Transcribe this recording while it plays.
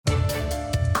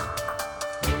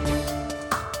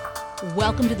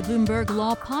Welcome to the Bloomberg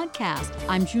Law Podcast.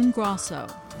 I'm June Grasso.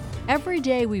 Every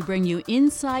day we bring you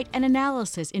insight and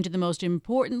analysis into the most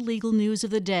important legal news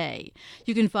of the day.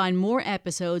 You can find more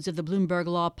episodes of the Bloomberg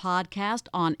Law Podcast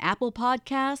on Apple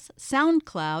Podcasts,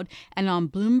 SoundCloud, and on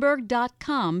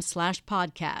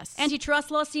Bloomberg.com/podcasts.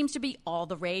 Antitrust law seems to be all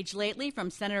the rage lately,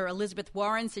 from Senator Elizabeth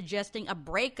Warren suggesting a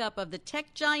breakup of the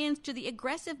tech giants to the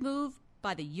aggressive move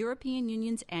by the European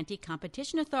Union's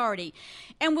Anti-Competition Authority.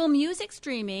 And will music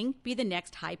streaming be the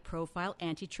next high-profile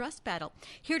antitrust battle?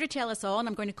 Here to tell us all, and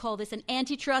I'm going to call this an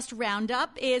antitrust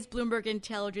roundup, is Bloomberg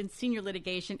Intelligence Senior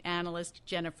Litigation Analyst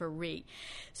Jennifer Rhee.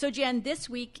 So, Jen, this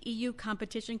week, EU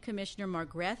Competition Commissioner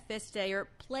Margrethe Vestager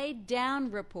played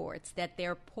down reports that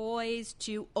they're poised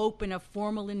to open a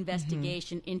formal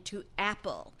investigation into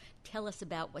Apple. Tell us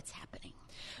about what's happening.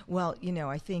 Well,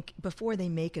 I think before they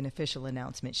make an official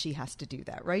announcement, she has to do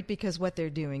that, right? Because what they're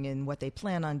doing and what they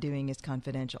plan on doing is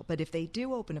confidential. But if they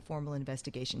do open a formal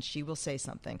investigation, she will say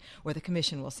something, or the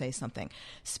commission will say something.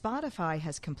 Spotify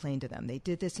has complained to them. They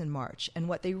did this in March. And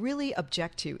what they really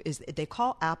object to is they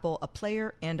call Apple a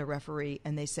player and a referee,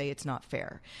 and they say it's not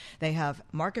fair. They have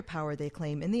market power, they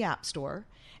claim, in the App Store,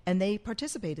 and they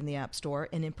participate in the App Store,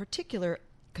 and in particular,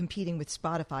 competing with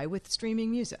Spotify with streaming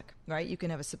music, right? You can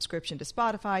have a subscription to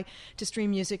Spotify to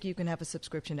stream music. You can have a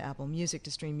subscription to Apple Music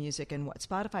to stream music. And what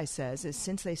Spotify says is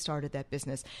since they started that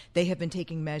business, they have been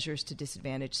taking measures to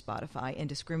disadvantage Spotify and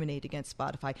discriminate against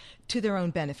Spotify to their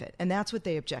own benefit. And that's what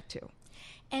they object to.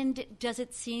 And does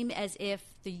it seem as if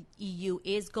the EU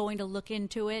is going to look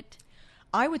into it?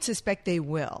 I would suspect they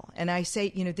will. And I say,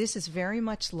 this is very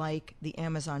much like the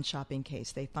Amazon shopping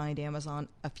case. They find Amazon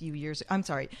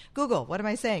Google. What am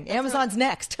I saying? That's Amazon's right.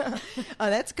 Next.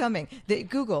 That's coming.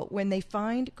 When they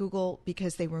find Google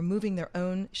because they were moving their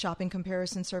own shopping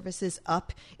comparison services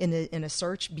up in a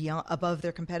search above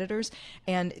their competitors,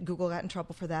 and Google got in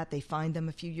trouble for that. They fined them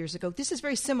a few years ago. This is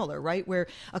very similar, right? Where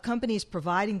a company is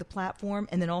providing the platform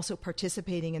and then also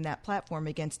participating in that platform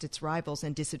against its rivals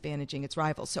and disadvantaging its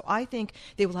rivals. So I think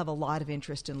they will have a lot of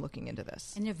interest in looking into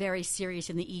this. And they're very serious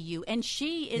in the EU. And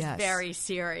she is very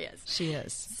serious. She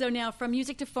is. So now from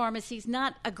music to pharmacies,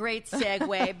 not a great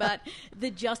segue, but the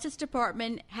Justice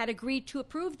Department had agreed to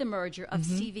approve the merger of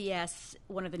CVS,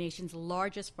 one of the nation's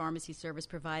largest pharmacy service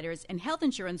providers, and health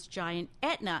insurance giant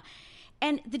Aetna.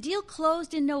 And the deal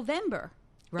closed in November.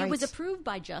 Right. It was approved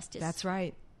by Justice. That's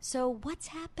right. So what's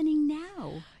happening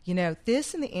now?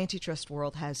 This in the antitrust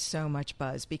world has so much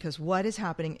buzz because what is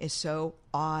happening is so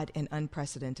odd and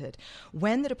unprecedented.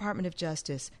 When the Department of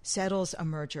Justice settles a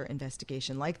merger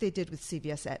investigation, like they did with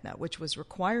CVS-Aetna, which was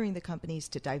requiring the companies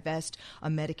to divest a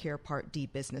Medicare Part D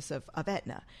business of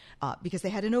Aetna, because they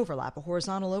had an overlap, a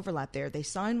horizontal overlap there, they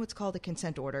signed what's called a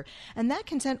consent order. And that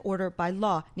consent order, by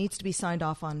law, needs to be signed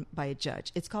off on by a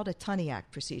judge. It's called a Tunney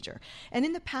Act procedure. And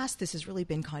in the past, this has really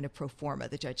been kind of pro forma.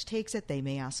 The judge takes it. They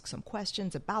may ask some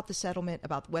questions about the settlement,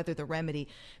 about whether the remedy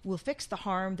will fix the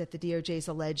harm that the DOJ's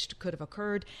alleged could have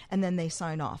occurred, and then they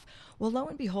sign off. Well, lo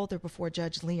and behold, they're before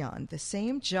Judge Leon, the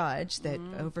same judge that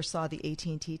oversaw the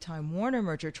AT&T Time Warner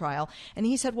merger trial, and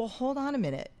he said, well, hold on a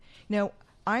minute.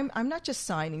 I'm not just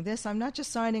signing this. I'm not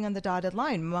just signing on the dotted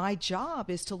line. My job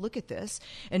is to look at this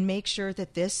and make sure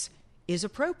that this is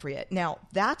appropriate. Now,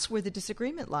 that's where the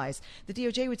disagreement lies. The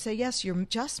DOJ would say, yes, you're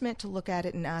just meant to look at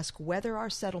it and ask whether our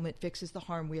settlement fixes the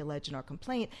harm we allege in our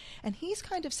complaint. And he's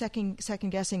kind of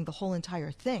second-guessing the whole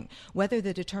entire thing, whether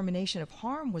the determination of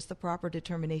harm was the proper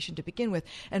determination to begin with,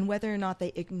 and whether or not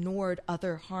they ignored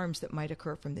other harms that might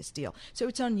occur from this deal. So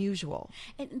it's unusual.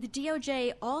 And the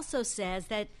DOJ also says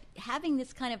that having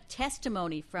this kind of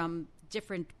testimony from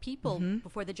different people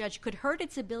before the judge could hurt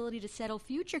its ability to settle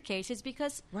future cases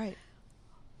because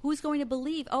who's going to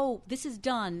believe, this is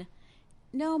done?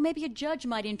 No, maybe a judge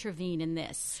might intervene in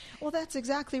this. Well, that's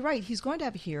exactly right. He's going to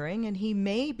have a hearing, and he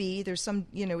may be, there's some,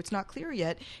 it's not clear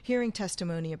yet, hearing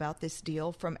testimony about this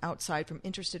deal from outside, from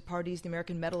interested parties, the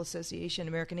American Medical Association,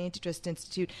 American Antitrust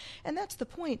Institute. And that's the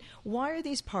point. Why are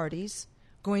these parties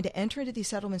going to enter into these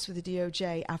settlements with the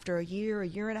DOJ after a year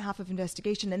and a half of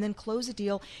investigation and then close a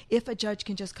deal if a judge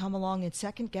can just come along and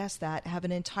second guess that, have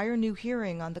an entire new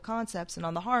hearing on the concepts and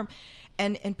on the harm,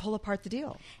 and pull apart the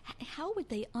deal? How would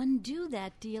they undo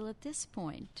that deal at this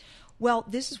point? Well,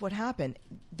 this is what happened.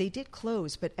 They did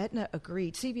close, but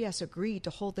CVS agreed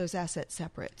to hold those assets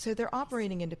separate. So they're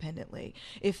operating independently.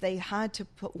 If they had to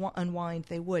unwind,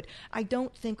 they would. I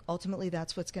don't think ultimately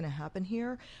that's what's going to happen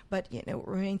here, but it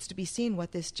remains to be seen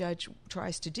what this judge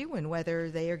tries to do and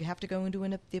whether they have to go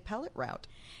into the appellate route.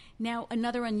 Now,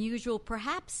 another unusual,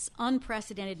 perhaps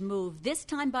unprecedented move, this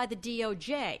time by the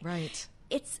DOJ. Right.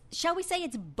 shall we say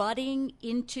it's budding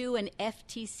into an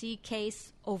FTC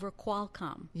case over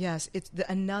Qualcomm. Yes, it's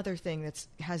another thing that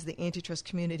has the antitrust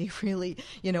community really,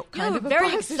 kind of a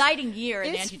very exciting year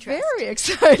in antitrust. It's very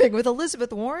exciting with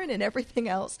Elizabeth Warren and everything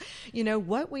else.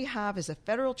 What we have is a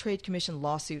Federal Trade Commission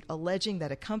lawsuit alleging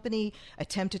that a company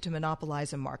attempted to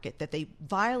monopolize a market, that they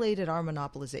violated our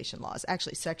monopolization laws,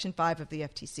 actually Section 5 of the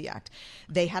FTC Act.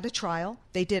 They had a trial.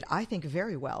 They did, I think,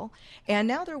 very well. And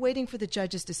now they're waiting for the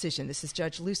judge's decision. This is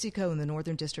Judge Lucico in the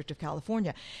Northern District of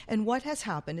California. And what has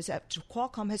happened is that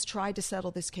Qualcomm has tried to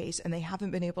settle this case, and they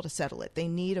haven't been able to settle it. They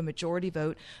need a majority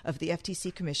vote of the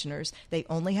FTC commissioners. They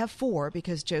only have 4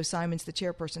 because Joe Simons, the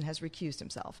chairperson, has recused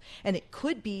himself. And it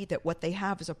could be that what they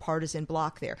have is a partisan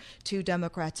block there, 2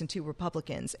 Democrats and 2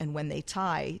 Republicans. And when they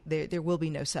tie, there will be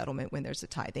no settlement when there's a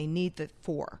tie. They need the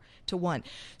 4-1.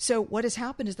 So what has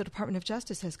happened is the Department of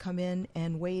Justice has come in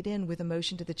and weighed in with a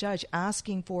motion to the judge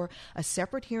asking for a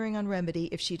separate hearing on remedy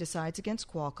if she decides against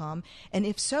Qualcomm, and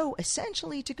if so,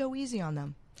 essentially to go easy on them.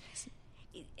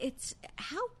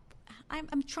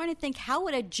 I'm trying to think, how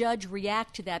would a judge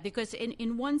react to that? Because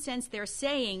in one sense they're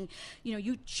saying,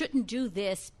 you shouldn't do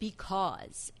this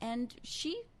because, and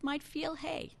she might feel,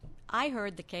 hey, I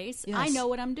heard the case. Yes. I know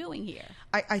what I'm doing here.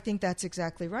 I think that's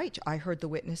exactly right. I heard the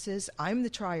witnesses. I'm the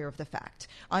trier of the fact.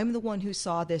 I'm the one who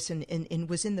saw this and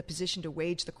was in the position to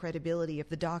wage the credibility of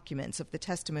the documents, of the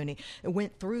testimony. It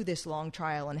went through this long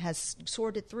trial and has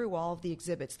sorted through all of the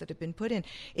exhibits that have been put in.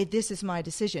 This is my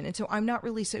decision. And so I'm not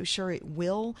really so sure it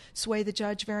will sway the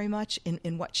judge very much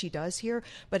in what she does here,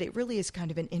 but it really is kind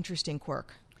of an interesting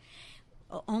quirk.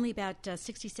 Only about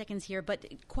 60 seconds here, but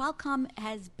Qualcomm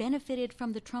has benefited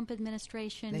from the Trump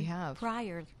administration. They have.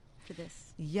 Prior to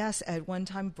this. Yes, at one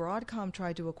time Broadcom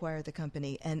tried to acquire the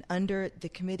company, and under the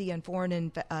Committee on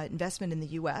Foreign Investment in the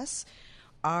U.S.,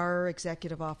 our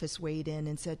executive office weighed in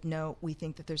and said, no, we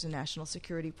think that there's a national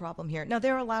security problem here. Now,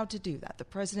 they're allowed to do that. The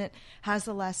president has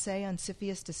the last say on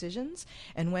CFIUS decisions,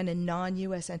 and when a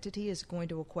non-U.S. entity is going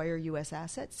to acquire U.S.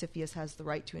 assets, CFIUS has the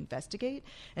right to investigate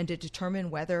and to determine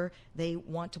whether they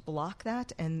want to block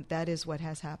that, and that is what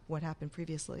has what happened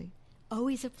previously.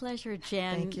 Always a pleasure,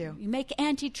 Jen. Thank you. You make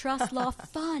antitrust law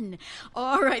fun.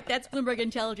 All right, that's Bloomberg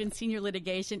Intelligence Senior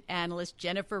Litigation Analyst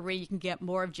Jennifer Rhee. You can get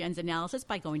more of Jen's analysis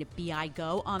by going to BI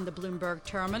Go on the Bloomberg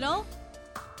terminal.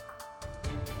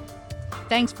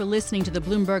 Thanks for listening to the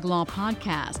Bloomberg Law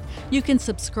Podcast. You can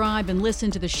subscribe and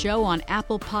listen to the show on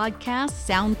Apple Podcasts,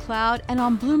 SoundCloud, and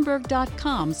on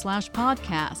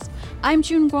Bloomberg.com/podcast. I'm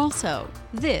June Grasso.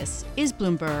 This is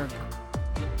Bloomberg.